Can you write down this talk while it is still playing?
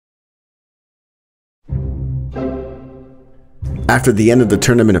After the end of the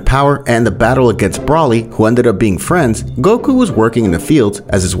Tournament of Power and the battle against Broly, who ended up being friends, Goku was working in the fields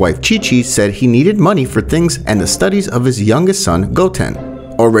as his wife Chi-Chi said he needed money for things and the studies of his youngest son, Goten.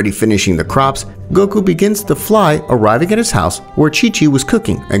 Already finishing the crops, Goku begins to fly, arriving at his house where Chi-Chi was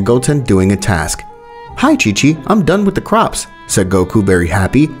cooking and Goten doing a task. "Hi Chi-Chi, I'm done with the crops," said Goku very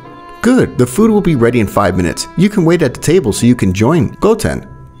happy. "Good, the food will be ready in 5 minutes. You can wait at the table so you can join Goten,"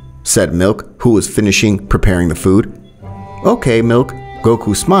 said Milk, who was finishing preparing the food. "Okay, Milk."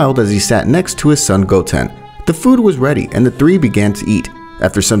 Goku smiled as he sat next to his son Goten. The food was ready and the three began to eat.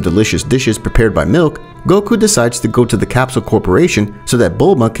 After some delicious dishes prepared by Milk, Goku decides to go to the Capsule Corporation so that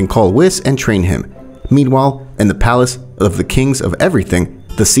Bulma can call Whis and train him. Meanwhile, in the palace of the kings of everything,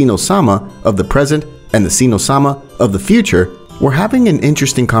 the Sino-sama of the present and the Sino-sama of the future were having an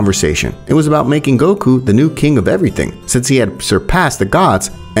interesting conversation. It was about making Goku the new king of everything, since he had surpassed the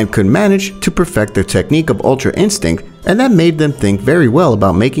gods and could manage to perfect their technique of Ultra Instinct, and that made them think very well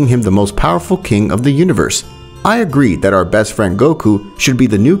about making him the most powerful king of the universe. "I agree that our best friend Goku should be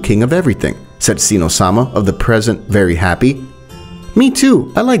the new king of everything," said Sino-sama of the present, very happy. "Me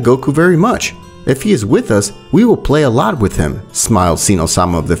too, I like Goku very much. If he is with us, we will play a lot with him," smiled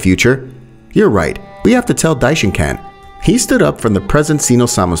Sino-sama of the future. "You're right, we have to tell Daishinkan." He stood up from the present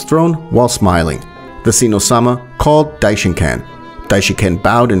Sino-sama's throne while smiling. The Sino-sama called Daishinkan. Daishinkan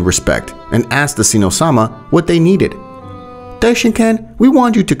bowed in respect and asked the Sino-sama what they needed. "Daishinkan, we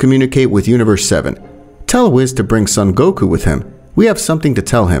want you to communicate with Universe 7. Tell Whis to bring son Goku with him. We have something to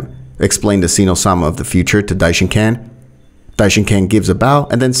tell him," explained the Sino-sama of the future to Daishinkan. Daishinkan gives a bow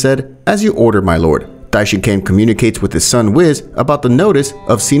and then said, "As you order, my lord." Daishinkan communicates with his son Whis about the notice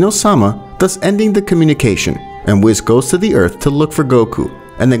of Sino-sama, thus ending the communication, and Whis goes to the earth to look for Goku,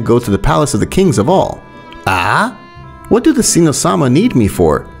 and then go to the palace of the kings of all. "Ah? What do the Sino-sama need me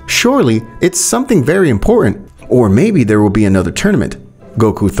for? Surely it's something very important, or maybe there will be another tournament,"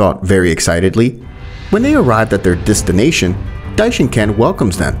 Goku thought very excitedly. When they arrived at their destination, Daishinkan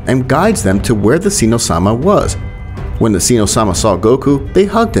welcomes them and guides them to where the Sino-sama was. When the Sino-sama saw Goku, they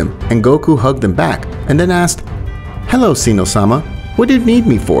hugged him, and Goku hugged them back, and then asked, "Hello Sino-sama, what do you need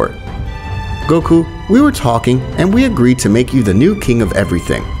me for?" "Goku, we were talking and we agreed to make you the new king of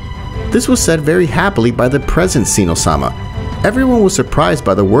everything." This was said very happily by the present Sino-sama. Everyone was surprised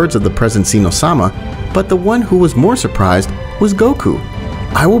by the words of the present Sino-sama, but the one who was more surprised was Goku.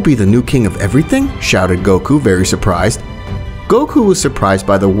 "I will be the new king of everything?" shouted Goku, very surprised. Goku was surprised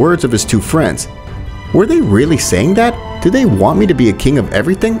by the words of his two friends. Were they really saying that? Do they want me to be a king of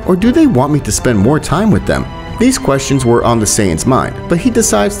everything, or do they want me to spend more time with them? These questions were on the Saiyan's mind, but he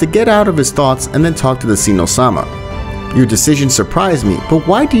decides to get out of his thoughts and then talk to the Sino-sama. "Your decision surprised me, but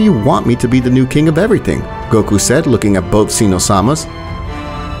why do you want me to be the new king of everything?" Goku said, looking at both Sino-samas.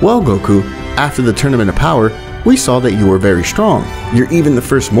 "Well, Goku, after the Tournament of Power, we saw that you were very strong. You're even the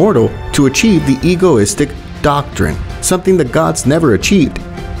first mortal to achieve the egoistic doctrine, something the gods never achieved,"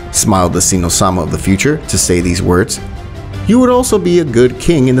 smiled the Sino-sama of the future to say these words. "You would also be a good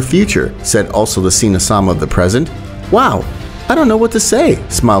king in the future," said also the Sino-sama of the present. "Wow, I don't know what to say,"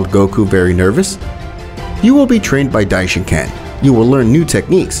 smiled Goku, very nervous. "You will be trained by Daishinkan. You will learn new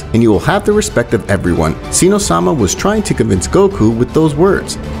techniques, and you will have the respect of everyone." Sino-sama was trying to convince Goku with those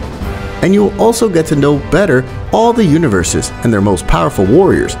words. "And you will also get to know better all the universes and their most powerful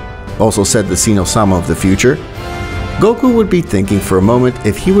warriors," also said the Sino-sama of the future. Goku would be thinking for a moment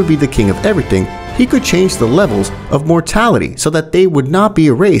if he would be the king of everything, he could change the levels of mortality so that they would not be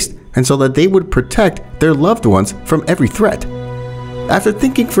erased and so that they would protect their loved ones from every threat. After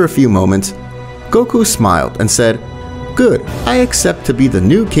thinking for a few moments, Goku smiled and said, "Good, I accept to be the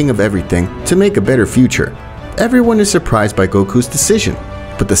new king of everything to make a better future." Everyone is surprised by Goku's decision,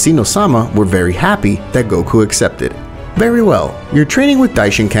 but the Sino-sama were very happy that Goku accepted. "Very well, your training with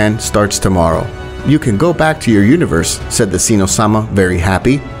Daishinkan starts tomorrow. You can go back to your universe," said the Sino-sama, very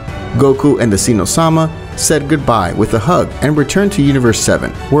happy. Goku and the Sino-sama said goodbye with a hug and returned to Universe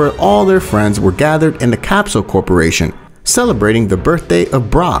 7, where all their friends were gathered in the Capsule Corporation, celebrating the birthday of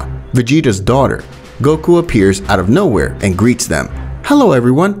Bra, Vegeta's daughter. Goku appears out of nowhere and greets them. "Hello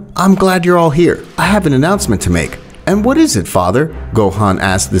everyone, I'm glad you're all here. I have an announcement to make." "And what is it, father?" Gohan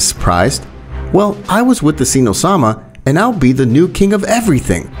asked this surprised. "Well, I was with the Sino-sama and I'll be the new king of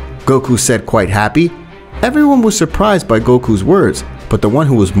everything," Goku said, quite happy. Everyone was surprised by Goku's words, but the one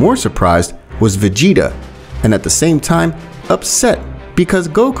who was more surprised was Vegeta, and at the same time upset because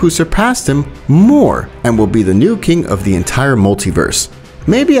Goku surpassed him more and will be the new king of the entire multiverse.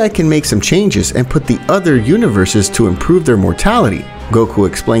 "Maybe I can make some changes and put the other universes to improve their mortality," Goku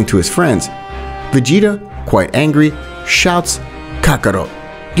explained to his friends. Vegeta, quite angry, shouts, "Kakarot,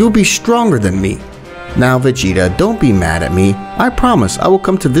 you'll be stronger than me." Now Vegeta, don't be mad at me. I promise I will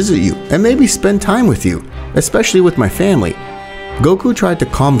come to visit you and maybe spend time with you, especially with my family. Goku tried to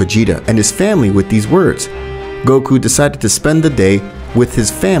calm Vegeta and his family with these words. Goku decided to spend the day with his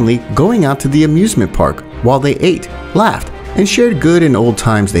family going out to the amusement park while they ate, laughed, and shared good and old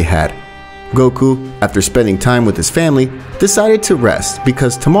times they had. Goku, after spending time with his family, decided to rest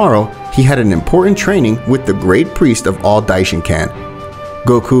because tomorrow he had an important training with the great priest of all Daishinkan.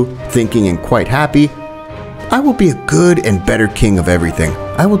 Goku, thinking and quite happy, I will be a good and better king of everything.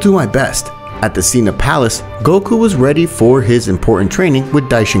 I will do my best. At the Sina Palace, Goku was ready for his important training with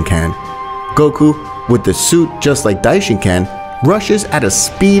Daishinkan. Goku, with the suit just like Daishinkan, rushes at a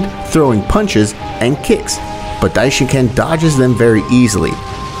speed, throwing punches and kicks, but Daishinkan dodges them very easily.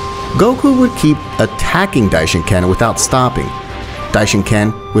 Goku would keep attacking Daishinkan without stopping.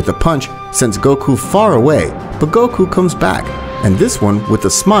 Daishinkan, with a punch, sends Goku far away, but Goku comes back, and this one, with a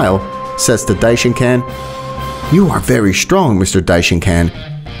smile, says to Daishinkan, "You are very strong, Mr. Daishinkan."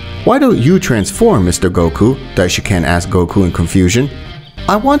 "Why don't you transform, Mr. Goku?" Daishinkan asked Goku in confusion.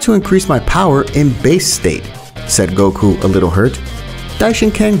 "I want to increase my power in base state," said Goku, a little hurt.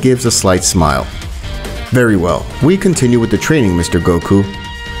 Daishinkan gives a slight smile. "Very well, we continue with the training, Mr. Goku."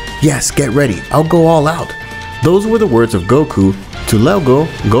 "Yes, get ready, I'll go all out." Those were the words of Goku to Lego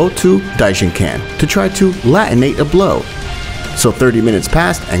go to Daishinkan to try to latinate a blow. So 30 minutes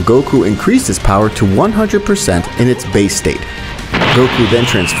passed and Goku increased his power to 100% in its base state. Goku then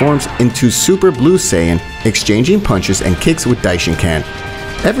transforms into Super Blue Saiyan, exchanging punches and kicks with Daishinkan.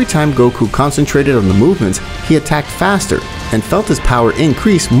 Every time Goku concentrated on the movements, he attacked faster and felt his power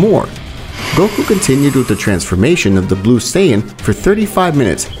increase more. Goku continued with the transformation of the Blue Saiyan for 35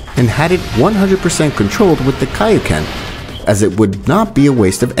 minutes and had it 100% controlled with the Kaioken, as it would not be a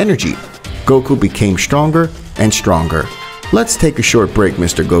waste of energy. Goku became stronger and stronger. "Let's take a short break,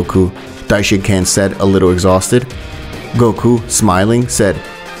 Mr. Goku," Daishinkan said, a little exhausted. Goku, smiling, said,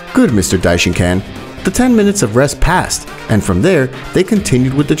 "Good, Mr. Daishinkan." The 10 minutes of rest passed, and from there, they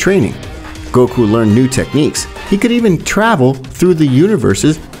continued with the training. Goku learned new techniques. He could even travel through the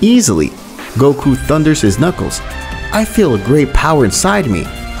universes easily. Goku thunders his knuckles. "I feel a great power inside me.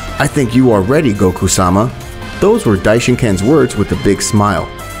 I think you are ready, Goku-sama." Those were Daishinkan's words with a big smile.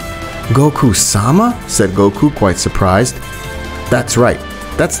 "Goku-sama?" said Goku, quite surprised. "That's right.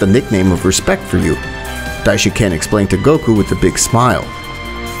 That's the nickname of respect for you," Daishinkan explained to Goku with a big smile.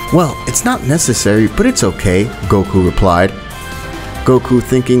 "Well, it's not necessary, but it's okay," Goku replied. Goku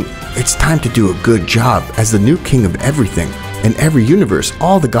thinking, it's time to do a good job as the new king of everything. In every universe,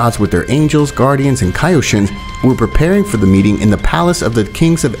 all the gods with their angels, guardians, and Kaioshins were preparing for the meeting in the palace of the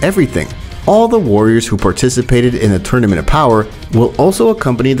kings of everything. All the warriors who participated in the Tournament of Power will also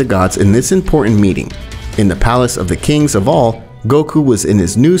accompany the gods in this important meeting. In the palace of the kings of all, Goku was in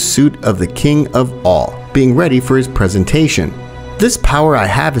his new suit of the king of all, being ready for his presentation. "This power I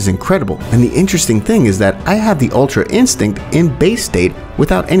have is incredible, and the interesting thing is that I have the Ultra Instinct in base state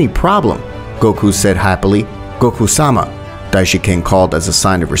without any problem," Goku said happily. "Goku-sama," Daishinkan called as a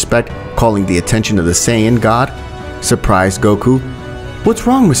sign of respect, calling the attention of the Saiyan god. Surprised Goku, "What's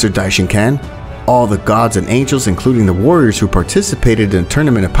wrong, Mr. Daishinkan? All the gods and angels, including the warriors who participated in the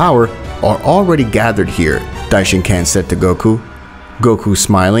Tournament of Power, are already gathered here," Daishinkan said to Goku. Goku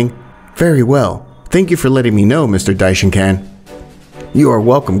smiling, "Very well. Thank you for letting me know, Mr. Daishinkan." "You are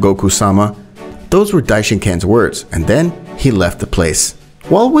welcome, Goku-sama." Those were Daishinkan's words, and then he left the place.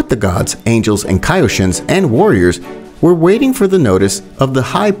 While with the gods, angels, and Kaioshins and warriors were waiting for the notice of the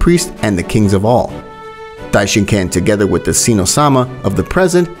High Priest and the Kings of all. Daishinkan, together with the Sino-sama of the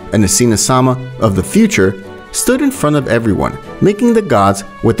present and the Sina-sama of the future, stood in front of everyone, making the gods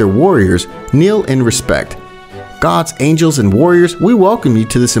with their warriors kneel in respect. "Gods, angels, and warriors, we welcome you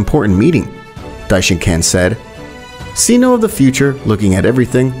to this important meeting," Daishinkan said. Sino of the future, looking at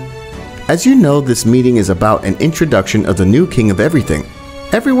everything, "As you know, this meeting is about an introduction of the new king of everything.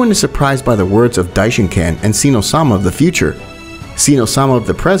 Everyone is surprised by the words of Daishinkan and Sino-sama of the future." Sino-sama of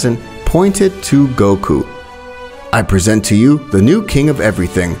the present pointed to Goku. "I present to you the new king of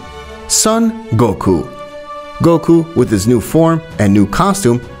everything, Son Goku." Goku, with his new form and new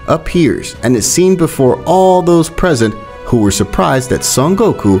costume, appears and is seen before all those present who were surprised that Son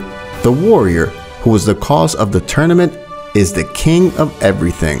Goku, the warrior who was the cause of the tournament, is the king of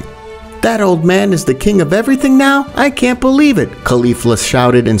everything. "That old man is the king of everything now? I can't believe it," Caulifla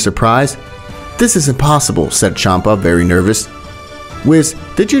shouted in surprise. "This is impossible," said Champa, very nervous. "Whis,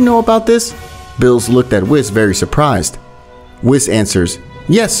 did you know about this?" Bills looked at Whis very surprised. Whis answers,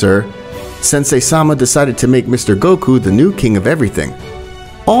 "Yes, sir. Sensei-sama decided to make Mr. Goku the new king of everything."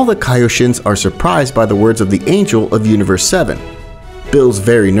 All the Kaioshins are surprised by the words of the Angel of Universe 7. Bill's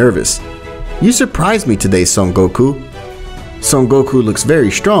very nervous. You surprised me today, Son Goku. Son Goku looks very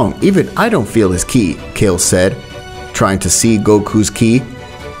strong, even I don't feel his ki, Kale said, trying to see Goku's ki.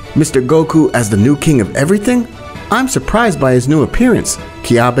 Mr. Goku as the new king of everything? I'm surprised by his new appearance.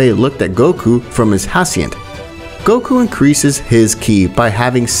 Kiabe looked at Goku from his hacienda. Goku increases his ki by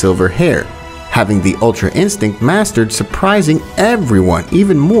having silver hair, having the Ultra Instinct mastered, surprising everyone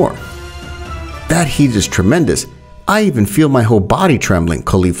even more. That heat is tremendous. I even feel my whole body trembling,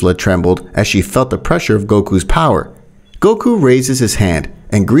 Caulifla trembled as she felt the pressure of Goku's power. Goku raises his hand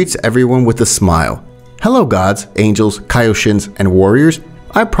and greets everyone with a smile. Hello gods, angels, Kaioshins, and warriors.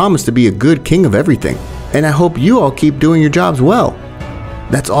 I promise to be a good king of everything, and I hope you all keep doing your jobs well.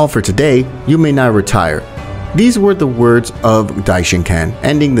 That's all for today. You may now retire. These were the words of Daishinkan,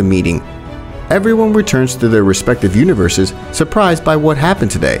 ending the meeting. Everyone returns to their respective universes, surprised by what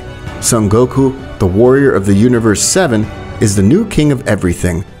happened today. Son Goku, the warrior of the Universe 7, is the new king of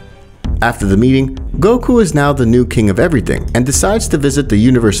everything. After the meeting, Goku is now the new king of everything and decides to visit the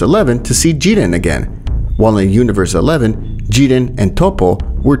Universe 11 to see Jiren again. While in Universe 11, Jiren and Toppo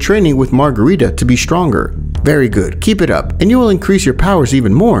were training with Margarita to be stronger. Very good, keep it up, and you will increase your powers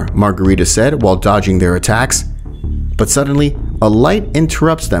even more, Margarita said while dodging their attacks. But suddenly, a light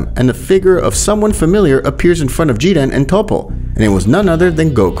interrupts them and the figure of someone familiar appears in front of Jiren and Toppo, and it was none other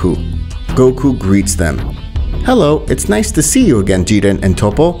than Goku. Goku greets them. Hello, it's nice to see you again, Jiren and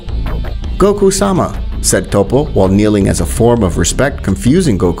Toppo. Goku-sama, said Toppo while kneeling as a form of respect,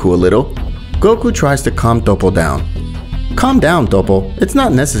 confusing Goku a little. Goku tries to calm Toppo down. Calm down, Toppo, it's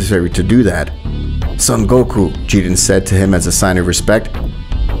not necessary to do that. Son Goku, Jiren said to him as a sign of respect.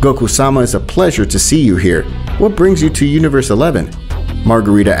 Goku-sama, is a pleasure to see you here. What brings you to Universe 11?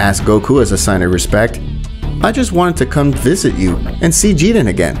 Margarita asked Goku as a sign of respect. I just wanted to come visit you and see Jiren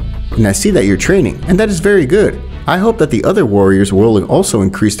again, and I see that you're training, and that is very good. I hope that the other warriors will also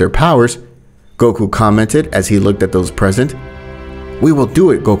increase their powers, Goku commented as he looked at those present. We will do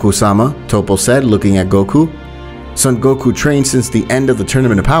it, Goku-sama, Toppo said, looking at Goku. Son Goku trained since the end of the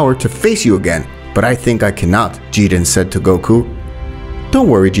Tournament of Power to face you again, but I think I cannot, Jiren said to Goku. Don't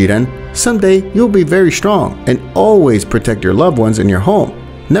worry, Jiren. Someday you'll be very strong and always protect your loved ones in your home.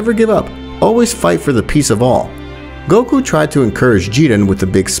 Never give up. Always fight for the peace of all. Goku tried to encourage Jiren with a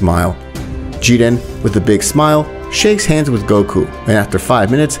big smile. Jiren, with a big smile, shakes hands with Goku, and after 5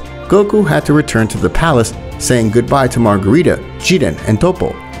 minutes, Goku had to return to the palace, saying goodbye to Margarita, Jiren, and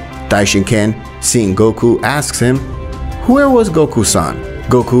Toppo. Daishinkan, seeing Goku, asks him, Where was Goku-san?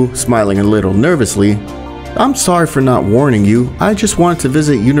 Goku, smiling a little nervously, I'm sorry for not warning you, I just wanted to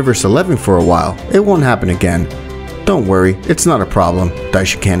visit Universe 11 for a while, it won't happen again. Don't worry, it's not a problem,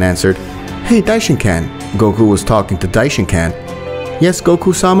 Daishinkan answered. Hey Daishinkan, Goku was talking to Daishinkan. Yes,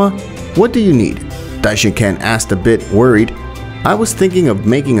 Goku-sama? What do you need? Daishinkan asked a bit worried. I was thinking of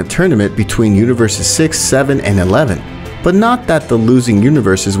making a tournament between Universes 6, 7, and 11, but not that the losing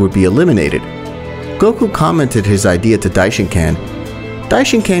universes would be eliminated. Goku commented his idea to Daishinkan.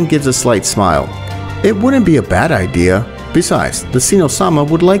 Daishinkan gives a slight smile. It wouldn't be a bad idea. Besides, the Sino-sama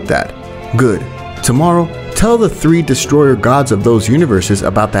would like that. Good. Tomorrow, tell the 3 destroyer gods of those universes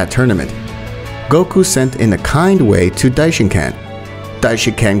about that tournament. Goku sent in a kind way to Daishinkan.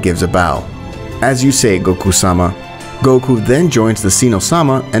 Daishinkan gives a bow. As you say, Goku-sama. Goku then joins the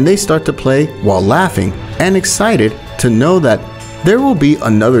Sino-sama and they start to play while laughing and excited to know that there will be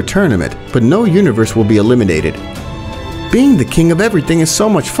another tournament, but no universe will be eliminated. Being the king of everything is so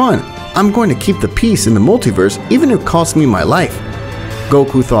much fun. I'm going to keep the peace in the multiverse even if it costs me my life.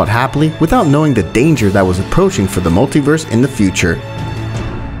 Goku thought happily without knowing the danger that was approaching for the multiverse in the future.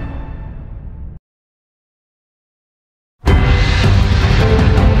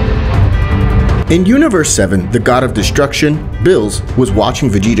 In Universe 7, the god of destruction, Bills, was watching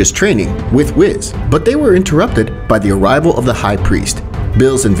Vegeta's training with Whis, but they were interrupted by the arrival of the High Priest.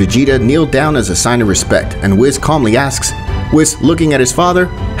 Bills and Vegeta kneel down as a sign of respect, and Whis calmly asks, Whis, looking at his father,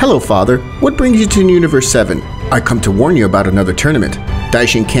 Hello father, what brings you to Universe 7? I come to warn you about another tournament,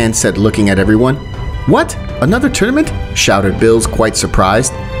 Daishinkan said looking at everyone. What? Another tournament? Shouted Bills, quite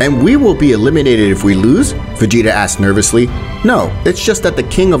surprised. And we will be eliminated if we lose? Vegeta asked nervously. No, it's just that the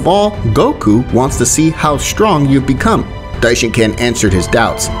king of all, Goku, wants to see how strong you've become. Daishinkan answered his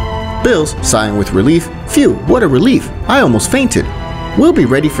doubts. Bills, sighing with relief, Phew, what a relief, I almost fainted. We'll be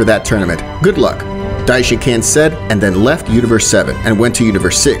ready for that tournament, good luck. Daishinkan said and then left Universe 7 and went to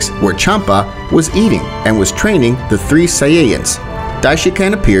Universe 6 where Champa was eating and was training the 3 Saiyans.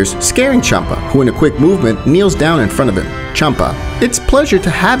 Daishinkan appears, scaring Champa, who in a quick movement kneels down in front of him. Champa, it's pleasure to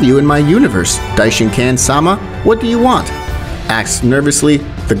have you in my universe. Daishinkan-sama, what do you want? Asks nervously,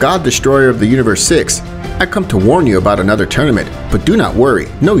 the god destroyer of the Universe 6. I come to warn you about another tournament, but do not worry,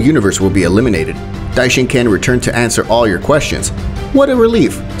 no universe will be eliminated. Daishinkan returned to answer all your questions. What a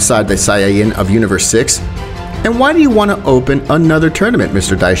relief, sighed the Saiyajin of Universe 6. And why do you want to open another tournament,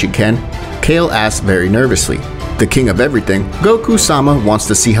 Mr. Daishinkan? Kale asked very nervously. The king of everything, Goku-sama wants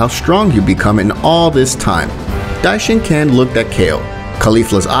to see how strong you become in all this time. Daishinkan looked at Kale.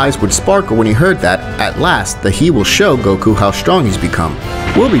 Caulifla's eyes would sparkle when he heard that, at last, that he will show Goku how strong he's become.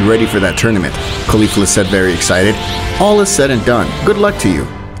 We'll be ready for that tournament, Caulifla said very excited. All is said and done. Good luck to you.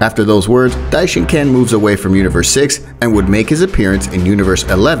 After those words, Daishinkan moves away from Universe 6 and would make his appearance in Universe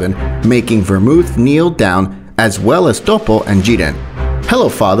 11, making Vermouth kneel down, as well as Toppo and Jiren. Hello,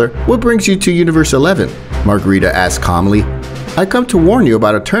 father. What brings you to Universe 11? Margarita asked calmly. I come to warn you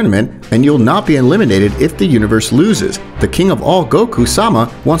about a tournament, and you'll not be eliminated if the universe loses. The king of all,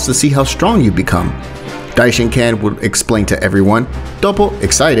 Goku-sama, wants to see how strong you become. Daishinkan would explain to everyone. Toppo,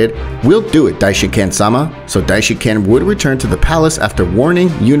 excited, we'll do it, Daishinkan-sama. So Daishinkan would return to the palace after warning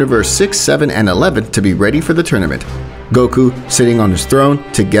Universe 6, 7, and 11 to be ready for the tournament. Goku, sitting on his throne,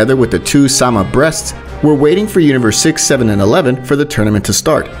 together with the two Sama breasts, were waiting for Universe 6, 7, and 11 for the tournament to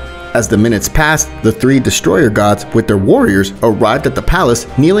start. As the minutes passed, the three destroyer gods with their warriors arrived at the palace,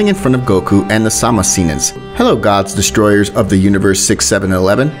 kneeling in front of Goku and the Samacenans. Hello gods, destroyers of the Universe 6, 7, and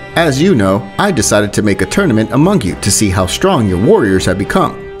 11. As you know, I decided to make a tournament among you to see how strong your warriors have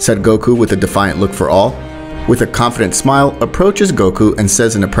become, said Goku with a defiant look for all. With a confident smile, approaches Goku and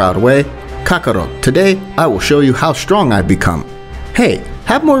says in a proud way, Kakarot, today I will show you how strong I've become. Hey,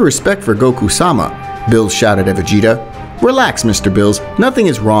 have more respect for Goku-sama, Bills shouted at Vegeta. Relax, Mr. Bills, nothing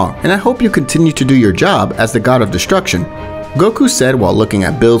is wrong, and I hope you continue to do your job as the god of destruction, Goku said while looking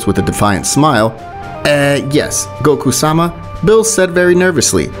at Bills with a defiant smile. Yes, Goku-sama, Bills said very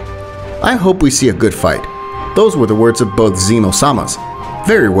nervously. I hope we see a good fight. Those were the words of both Xeno-samas.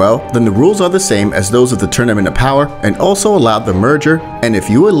 Very well, then the rules are the same as those of the Tournament of Power and also allow the merger, and if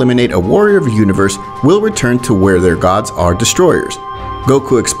you eliminate a warrior of the universe, will return to where their gods are destroyers,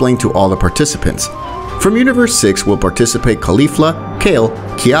 Goku explained to all the participants. From Universe 6 will participate Caulifla, Kale,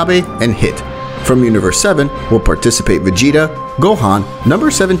 Kiabe, and Hit. From Universe 7 will participate Vegeta, Gohan,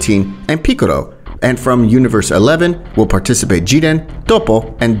 Number 17, and Piccolo. And from Universe 11 will participate Jiren,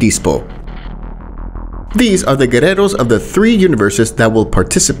 Toppo, and Dispo. These are the guerreros of the three universes that will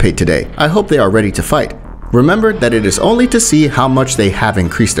participate today. I hope they are ready to fight. Remember that it is only to see how much they have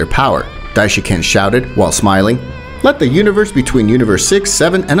increased their power, Daishinkan shouted while smiling. Let the universe between Universe 6,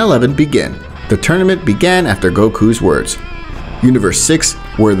 7, and 11 begin. The tournament began after Goku's words. Universe 6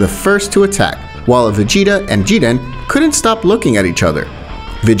 were the first to attack, while Vegeta and Jiren couldn't stop looking at each other.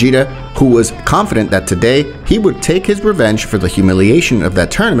 Vegeta, who was confident that today he would take his revenge for the humiliation of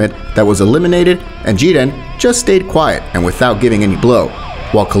that tournament that was eliminated, and Jiren just stayed quiet and without giving any blow,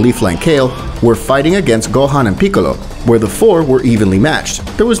 while Caulifla and Kale were fighting against Gohan and Piccolo, where the four were evenly matched.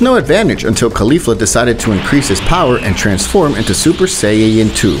 There was no advantage until Caulifla decided to increase his power and transform into Super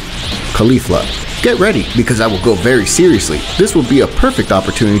Saiyan 2. Caulifla, get ready because I will go very seriously. This will be a perfect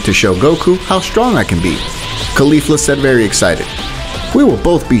opportunity to show Goku how strong I can be, Caulifla said very excited. We will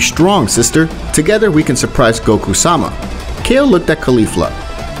both be strong, sister. Together we can surprise Goku-sama. Kale looked at Caulifla.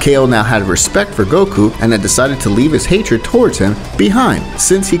 Kale now had respect for Goku and had decided to leave his hatred towards him behind,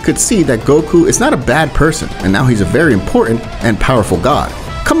 since he could see that Goku is not a bad person and now he's a very important and powerful god.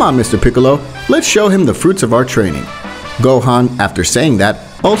 Come on, Mr. Piccolo, let's show him the fruits of our training. Gohan, after saying that,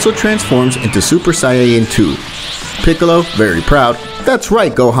 also transforms into Super Saiyan 2. Piccolo, very proud, that's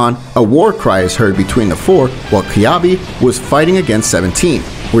right Gohan, a war cry is heard between the four while Kiabe was fighting against 17,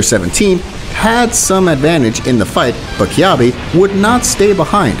 where 17 had some advantage in the fight, but Kiabe would not stay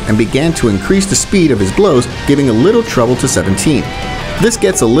behind and began to increase the speed of his blows, giving a little trouble to 17. This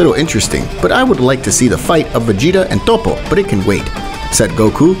gets a little interesting, but I would like to see the fight of Vegeta and Toppo, but it can wait, said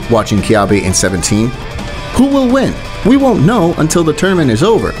Goku, watching Kiabe and 17. Who will win? We won't know until the tournament is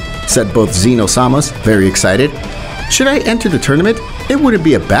over, said both Xeno-samas, very excited. Should I enter the tournament? It wouldn't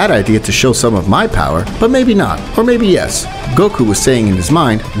be a bad idea to show some of my power, but maybe not, or maybe yes, Goku was saying in his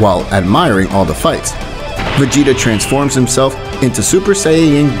mind while admiring all the fights. Vegeta transforms himself into Super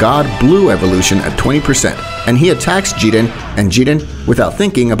Saiyan God Blue evolution at 20%, and he attacks Jiren, and Jiren, without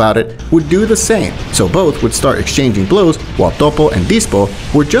thinking about it, would do the same, so both would start exchanging blows while Toppo and Dispo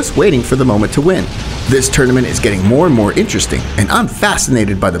were just waiting for the moment to win. This tournament is getting more and more interesting, and I'm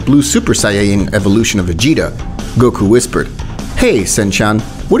fascinated by the Blue Super Saiyan evolution of Vegeta, Goku whispered. Hey, Senchan,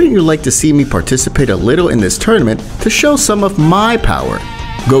 wouldn't you like to see me participate a little in this tournament to show some of my power?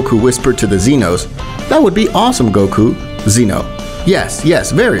 Goku whispered to the Xenos. That would be awesome, Goku. Xeno.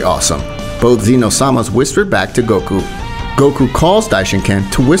 Yes, very awesome. Both Xeno-samas whispered back to Goku. Goku calls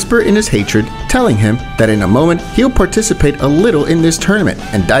Daishinkan to whisper in his hatred, telling him that in a moment he'll participate a little in this tournament,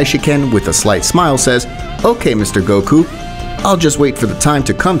 and Daishinkan with a slight smile says, "Okay, Mr. Goku, I'll just wait for the time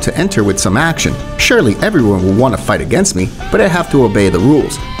to come to enter with some action. Surely everyone will want to fight against me, but I have to obey the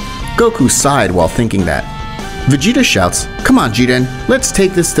rules." Goku sighed while thinking that. Vegeta shouts, "Come on, Jiren, let's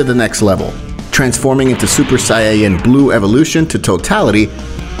take this to the next level." Transforming into Super Saiyan Blue evolution to totality,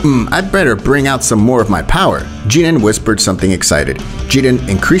 I'd better bring out some more of my power. Jiren whispered something excited. Jiren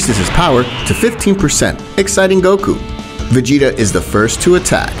increases his power to 15%, exciting Goku. Vegeta is the first to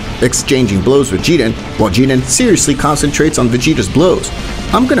attack, exchanging blows with Jiren, while Jiren seriously concentrates on Vegeta's blows.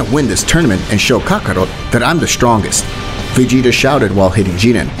 "I'm gonna win this tournament and show Kakarot that I'm the strongest," Vegeta shouted while hitting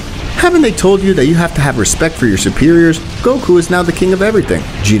Jiren. "Haven't they told you that you have to have respect for your superiors? Goku is now the king of everything,"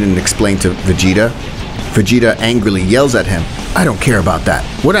 Jiren explained to Vegeta. Vegeta angrily yells at him, "I don't care about that.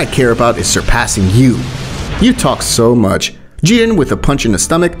 What I care about is surpassing you. You talk so much." Jiren, with a punch in the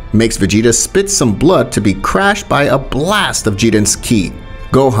stomach, makes Vegeta spit some blood to be crashed by a blast of Jiren's ki.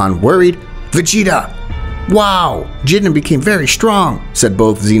 Gohan worried, "Vegeta! Wow! Jiren became very strong," said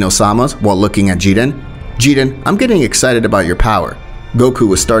both Xenosamas while looking at Jiren. "Jiren, I'm getting excited about your power." Goku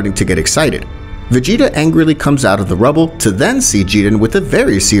was starting to get excited. Vegeta angrily comes out of the rubble to then see Jiren with a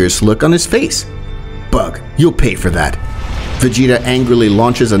very serious look on his face. "Bug, you'll pay for that." Vegeta angrily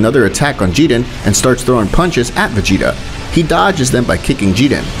launches another attack on Jiren and starts throwing punches at Vegeta. He dodges them by kicking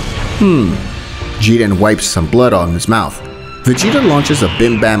Jiren. Jiren wipes some blood on his mouth. Vegeta launches a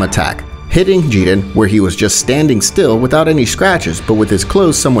Bim Bam attack, hitting Jiren where he was just standing still without any scratches but with his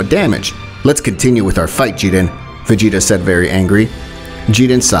clothes somewhat damaged. "Let's continue with our fight, Jiren," Vegeta said very angry.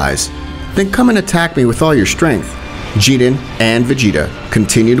 Jiren sighs. "Then come and attack me with all your strength." Jiren and Vegeta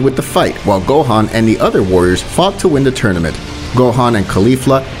continued with the fight while Gohan and the other warriors fought to win the tournament. Gohan and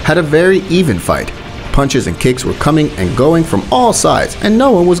Caulifla had a very even fight. Punches and kicks were coming and going from all sides and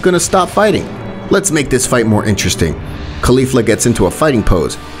no one was going to stop fighting. "Let's make this fight more interesting." Caulifla gets into a fighting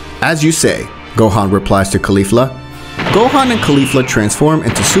pose. "As you say," Gohan replies to Caulifla. Gohan and Caulifla transform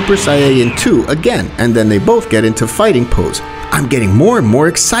into Super Saiyan 2 again and then they both get into fighting pose. "I'm getting more and more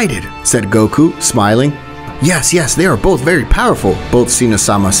excited," said Goku, smiling. Yes, they are both very powerful," both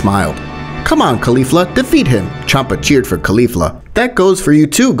Xenosama smiled. "Come on, Caulifla, defeat him," Champa cheered for Caulifla. "That goes for you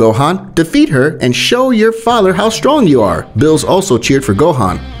too, Gohan. Defeat her and show your father how strong you are," Bills also cheered for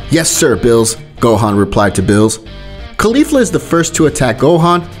Gohan. "Yes sir, Bills," Gohan replied to Bills. Caulifla is the first to attack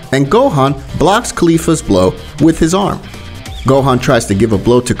Gohan, and Gohan blocks Caulifla's blow with his arm. Gohan tries to give a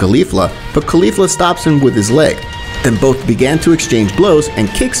blow to Caulifla, but Caulifla stops him with his leg. Then both began to exchange blows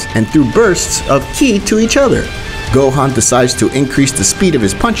and kicks and threw bursts of ki to each other. Gohan decides to increase the speed of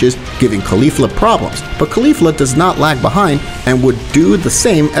his punches, giving Caulifla problems, but Caulifla does not lag behind and would do the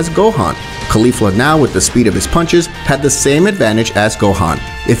same as Gohan. Caulifla now, with the speed of his punches, had the same advantage as Gohan.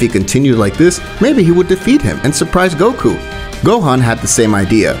 If he continued like this, maybe he would defeat him and surprise Goku. Gohan had the same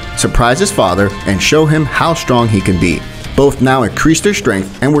idea, surprise his father and show him how strong he can be. Both now increased their strength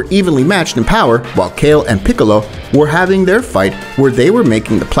and were evenly matched in power, while Kale and Piccolo were having their fight where they were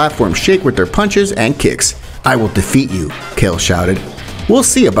making the platform shake with their punches and kicks. "I will defeat you," Kale shouted. "We'll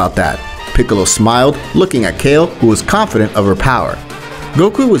see about that." Piccolo smiled, looking at Kale, who was confident of her power.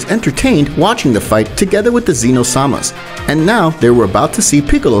 Goku was entertained watching the fight together with the Xenosamas, and now they were about to see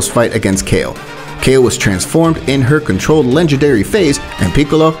Piccolo's fight against Kale. Kale was transformed in her controlled legendary phase, and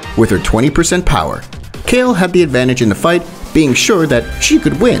Piccolo with her 20% power. Kale had the advantage in the fight, being sure that she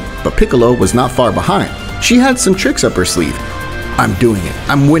could win, but Piccolo was not far behind. She had some tricks up her sleeve. "I'm doing it.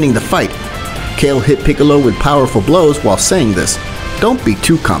 I'm winning the fight." Kale hit Piccolo with powerful blows while saying this. "Don't be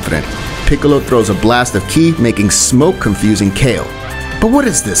too confident." Piccolo throws a blast of ki, making smoke confusing Kale. "But what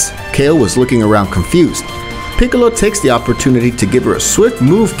is this?" Kale was looking around confused. Piccolo takes the opportunity to give her a swift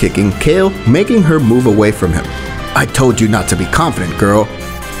move, kicking Kale, making her move away from him. "I told you not to be confident, girl."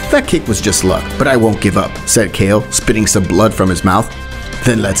 "That kick was just luck, but I won't give up," said Kale, spitting some blood from his mouth.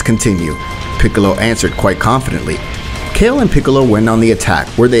 "Then let's continue," Piccolo answered quite confidently. Kale and Piccolo went on the attack,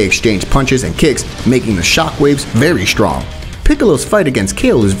 where they exchanged punches and kicks, making the shockwaves very strong. Piccolo's fight against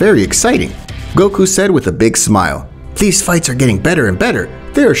Kale is very exciting, Goku said with a big smile. "These fights are getting better and better.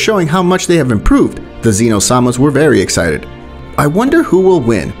 They are showing how much they have improved." The Xenosamas were very excited. "I wonder who will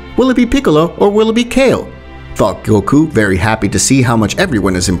win. Will it be Piccolo or will it be Kale?" thought Goku, very happy to see how much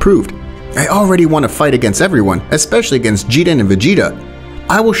everyone has improved. "I already want to fight against everyone, especially against Jiren and Vegeta.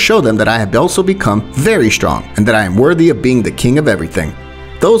 I will show them that I have also become very strong and that I am worthy of being the king of everything."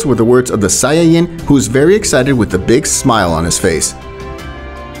 Those were the words of the Saiyajin, who was very excited with a big smile on his face.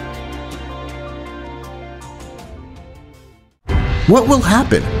 What will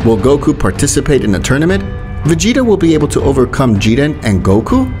happen? Will Goku participate in the tournament? Vegeta will be able to overcome Jiren and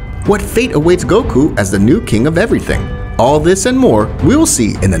Goku? What fate awaits Goku as the new king of everything? All this and more we will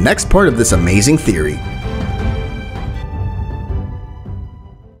see in the next part of this amazing theory.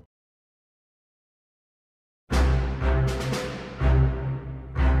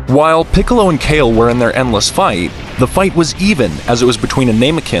 While Piccolo and Kale were in their endless fight, the fight was even as it was between a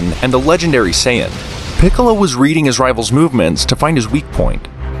Namekian and a legendary Saiyan. Piccolo was reading his rival's movements to find his weak point.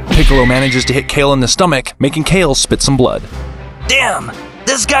 Piccolo manages to hit Kale in the stomach, making Kale spit some blood. Damn,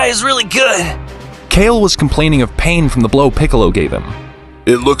 this guy is really good. Kale was complaining of pain from the blow Piccolo gave him.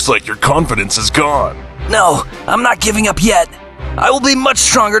 It looks like your confidence is gone. No, I'm not giving up yet. I will be much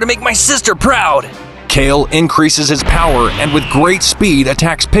stronger to make my sister proud. Kale increases his power and with great speed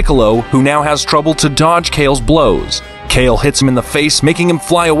attacks Piccolo, who now has trouble to dodge Kale's blows. Kale hits him in the face, making him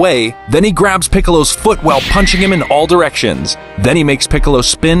fly away. Then he grabs Piccolo's foot while punching him in all directions. Then he makes Piccolo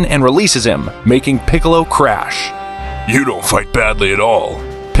spin and releases him, making Piccolo crash. You don't fight badly at all,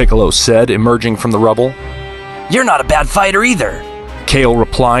 Piccolo said, emerging from the rubble. You're not a bad fighter either. Kale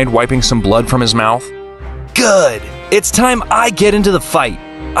replied, wiping some blood from his mouth. Good. It's time I get into the fight.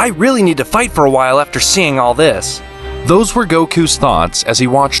 I really need to fight for a while after seeing all this. Those were Goku's thoughts as he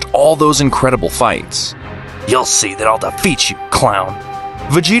watched all those incredible fights. You'll see that I'll defeat you, clown.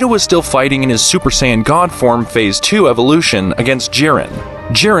 Vegeta was still fighting in his Super Saiyan God form Phase 2 evolution against Jiren.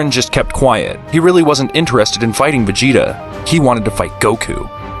 Jiren just kept quiet. He really wasn't interested in fighting Vegeta. He wanted to fight Goku.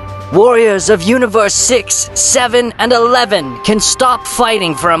 Warriors of Universe 6, 7, and 11 can stop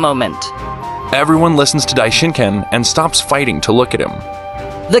fighting for a moment. Everyone listens to Daishinken and stops fighting to look at him.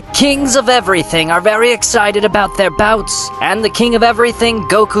 The kings of everything are very excited about their bouts, and the king of everything,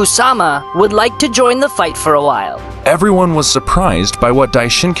 Goku-sama, would like to join the fight for a while. Everyone was surprised by what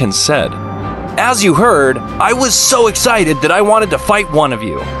Daishinken said. As you heard, I was so excited that I wanted to fight one of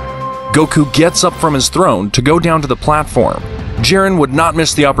you. Goku gets up from his throne to go down to the platform. Jiren would not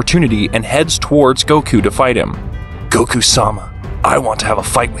miss the opportunity and heads towards Goku to fight him. Goku-sama, I want to have a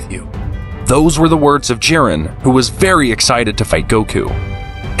fight with you. Those were the words of Jiren, who was very excited to fight Goku.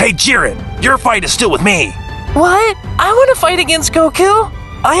 Hey Jiren, your fight is still with me. What? I want to fight against Goku?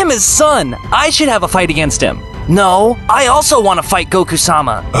 I am his son. I should have a fight against him. No, I also want to fight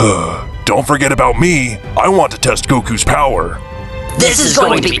Goku-sama. Don't forget about me. I want to test Goku's power. This is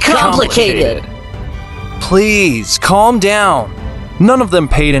going to be complicated. Please, calm down. None of them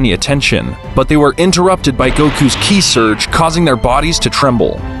paid any attention, but they were interrupted by Goku's ki surge, causing their bodies to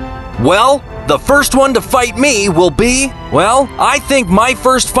tremble. Well, the first one to fight me will be, well, I think my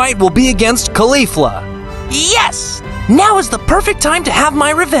first fight will be against Caulifla. Yes! Now is the perfect time to have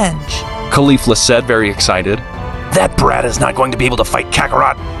my revenge. Caulifla said, very excited. That brat is not going to be able to fight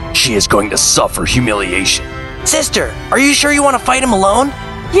Kakarot. She is going to suffer humiliation. Sister, are you sure you want to fight him alone?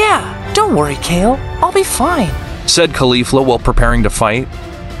 Yeah, don't worry, Kale. I'll be fine, said Caulifla while preparing to fight.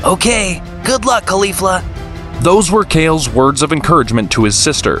 Okay, good luck, Caulifla. Those were Kale's words of encouragement to his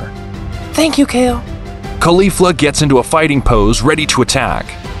sister. Thank you, Kale. Caulifla gets into a fighting pose, ready to attack.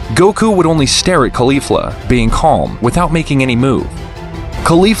 Goku would only stare at Caulifla, being calm, without making any move.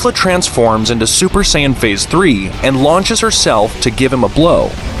 Caulifla transforms into Super Saiyan Phase 3 and launches herself to give him a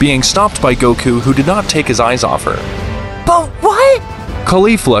blow, being stopped by Goku, who did not take his eyes off her. But what?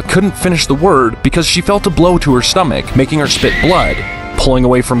 Caulifla couldn't finish the word because she felt a blow to her stomach, making her spit blood, pulling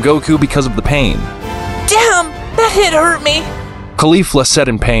away from Goku because of the pain. Damn, that hit hurt me, Caulifla said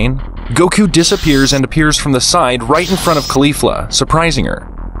in pain. Goku disappears and appears from the side right in front of Caulifla, surprising her.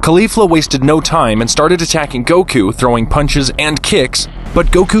 Caulifla wasted no time and started attacking Goku, throwing punches and kicks, but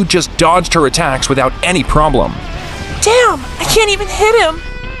Goku just dodged her attacks without any problem. Damn, I can't even hit him.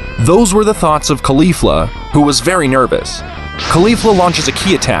 Those were the thoughts of Caulifla, who was very nervous. Caulifla launches a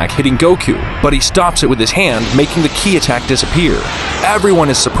ki attack, hitting Goku, but he stops it with his hand, making the ki attack disappear. Everyone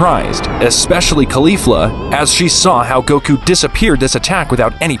is surprised, especially Caulifla, as she saw how Goku disappeared this attack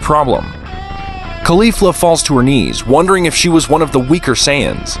without any problem. Caulifla falls to her knees, wondering if she was one of the weaker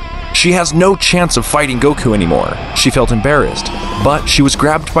Saiyans. She has no chance of fighting Goku anymore. She felt embarrassed, but she was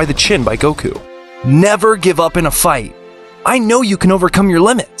grabbed by the chin by Goku. Never give up in a fight. I know you can overcome your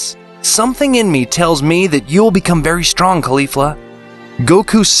limits. Something in me tells me that you'll become very strong, Caulifla.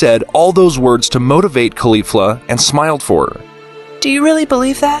 Goku said all those words to motivate Caulifla and smiled for her. Do you really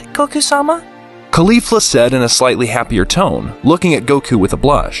believe that, Goku-sama? Caulifla said in a slightly happier tone, looking at Goku with a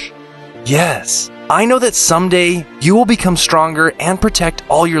blush. Yes, I know that someday you will become stronger and protect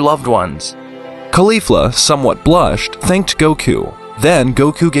all your loved ones. Caulifla, somewhat blushed, thanked Goku. Then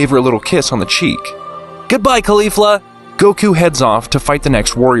Goku gave her a little kiss on the cheek. Goodbye, Caulifla. Goku heads off to fight the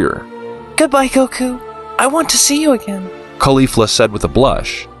next warrior. Goodbye, Goku. I want to see you again, Caulifla said with a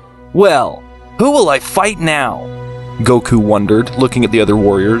blush. Well, Who will I fight now? Goku wondered, looking at the other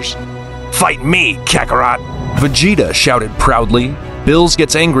warriors. Fight me, Kakarot! Vegeta shouted proudly. Bills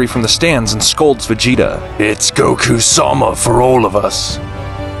gets angry from the stands and scolds Vegeta. It's Goku-sama for all of us.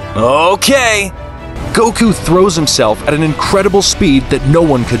 Okay. Goku throws himself at an incredible speed that no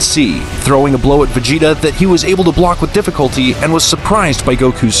one could see, throwing a blow at Vegeta that he was able to block with difficulty and was surprised by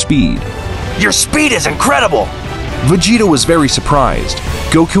Goku's speed. Your speed is incredible! Vegeta was very surprised.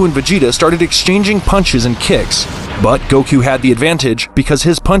 Goku and Vegeta started exchanging punches and kicks, but Goku had the advantage because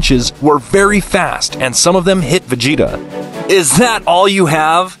his punches were very fast and some of them hit Vegeta. Is that all you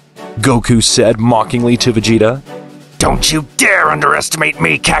have? Goku said mockingly to Vegeta. Don't you dare underestimate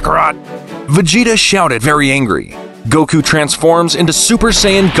me, Kakarot! Vegeta shouted, very angry. Goku transforms into Super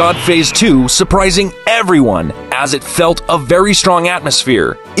Saiyan God Phase 2, surprising everyone, as it felt a very strong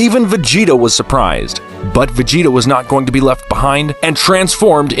atmosphere. Even Vegeta was surprised. But Vegeta was not going to be left behind and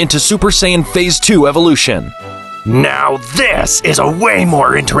transformed into Super Saiyan Phase 2 evolution. Now this is a way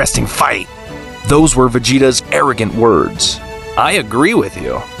more interesting fight! Those were Vegeta's arrogant words. I agree with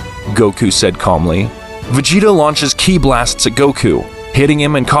you, Goku said calmly. Vegeta launches ki blasts at Goku, hitting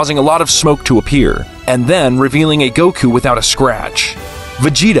him and causing a lot of smoke to appear, and then revealing a Goku without a scratch.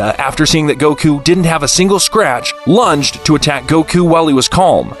 Vegeta, after seeing that Goku didn't have a single scratch, lunged to attack Goku while he was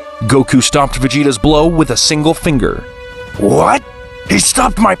calm. Goku stopped Vegeta's blow with a single finger. What? He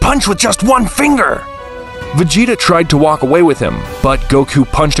stopped my punch with just one finger! Vegeta tried to walk away with him, but Goku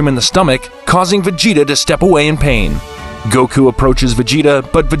punched him in the stomach, causing Vegeta to step away in pain. Goku approaches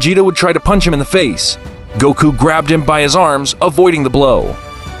Vegeta, but Vegeta would try to punch him in the face. Goku grabbed him by his arms, avoiding the blow.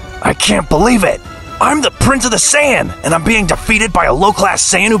 I can't believe it! I'm the Prince of the Saiyan, and I'm being defeated by a low-class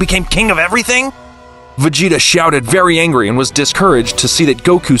Saiyan who became king of everything? Vegeta shouted, very angry, and was discouraged to see that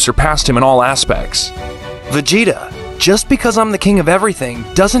Goku surpassed him in all aspects. Vegeta, just because I'm the king of everything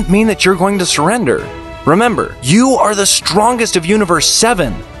doesn't mean that you're going to surrender. Remember, you are the strongest of Universe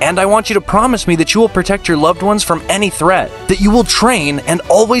 7, and I want you to promise me that you will protect your loved ones from any threat, that you will train and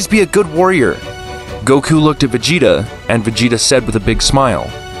always be a good warrior. Goku looked at Vegeta, and Vegeta said with a big smile,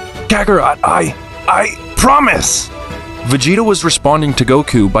 Kakarot, I promise! Vegeta was responding to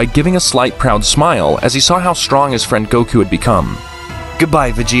Goku by giving a slight proud smile as he saw how strong his friend Goku had become.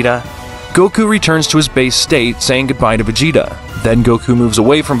 Goodbye, Vegeta. Goku returns to his base state, saying goodbye to Vegeta. Then Goku moves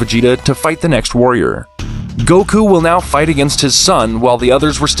away from Vegeta to fight the next warrior. Goku will now fight against his son while the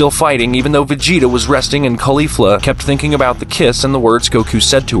others were still fighting, even though Vegeta was resting and Caulifla kept thinking about the kiss and the words Goku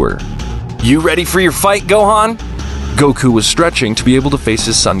said to her. You ready for your fight, Gohan? Goku was stretching to be able to face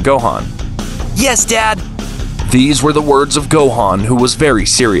his son Gohan. Yes, Dad. These were the words of Gohan, who was very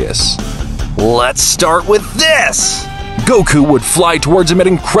serious. Let's start with this! Goku would fly towards him at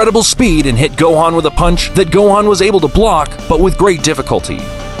incredible speed and hit Gohan with a punch that Gohan was able to block, but with great difficulty.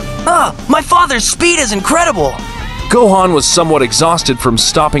 My father's speed is incredible! Gohan was somewhat exhausted from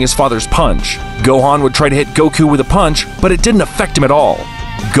stopping his father's punch. Gohan would try to hit Goku with a punch, but it didn't affect him at all.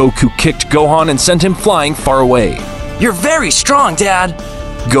 Goku kicked Gohan and sent him flying far away. You're very strong, Dad,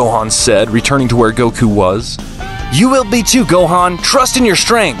 Gohan said, returning to where Goku was. You will be too, Gohan. Trust in your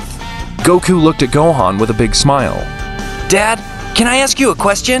strength. Goku looked at Gohan with a big smile. Dad, can I ask you a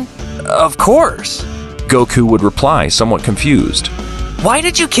question? Of course. Goku would reply, somewhat confused. Why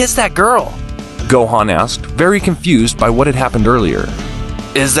did you kiss that girl? Gohan asked, very confused by what had happened earlier.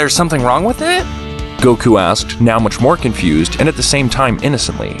 Is there something wrong with it? Goku asked, now much more confused and at the same time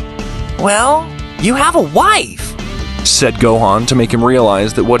innocently. Well, you have a wife, said Gohan to make him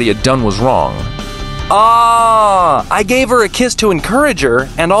realize that what he had done was wrong. I gave her a kiss to encourage her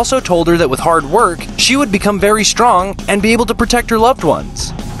and also told her that with hard work, she would become very strong and be able to protect her loved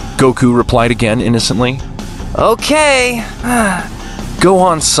ones. Goku replied again innocently. Okay.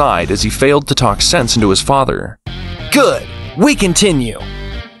 Gohan sighed as he failed to talk sense into his father. Good. We continue.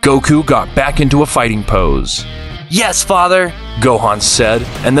 Goku got back into a fighting pose. Yes, father, Gohan said,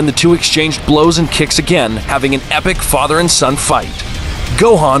 and then the two exchanged blows and kicks again, having an epic father and son fight.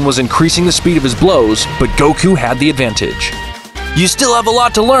 Gohan was increasing the speed of his blows, but Goku had the advantage. You still have a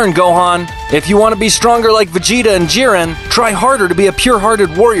lot to learn, Gohan. If you want to be stronger like Vegeta and Jiren, try harder to be a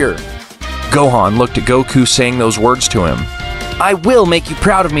pure-hearted warrior. Gohan looked at Goku saying those words to him. I will make you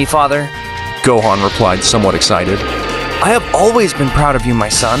proud of me, father, Gohan replied, somewhat excited. I have always been proud of you, my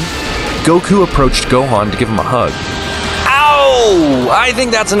son. Goku approached Gohan to give him a hug. Ow! I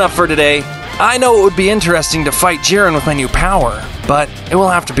think that's enough for today. I know it would be interesting to fight Jiren with my new power, but it will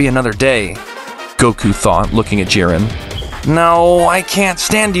have to be another day, Goku thought, looking at Jiren. No, I can't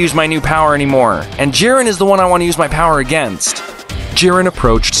stand to use my new power anymore, and Jiren is the one I want to use my power against. Jiren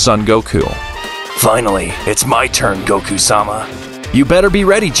approached Son Goku. Finally, it's my turn, Goku-sama. You better be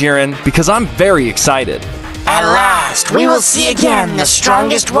ready, Jiren, because I'm very excited. At last, we will see again the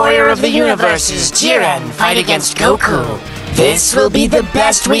strongest warrior of the universes, Jiren, fight against Goku. This will be the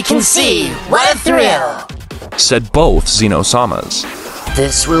best we can see. What a thrill! Said both Xenosamas.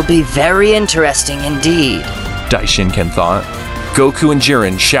 This will be very interesting indeed. Daishinken thought. Goku and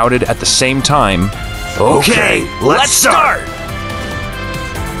Jiren shouted at the same time, Okay, let's start!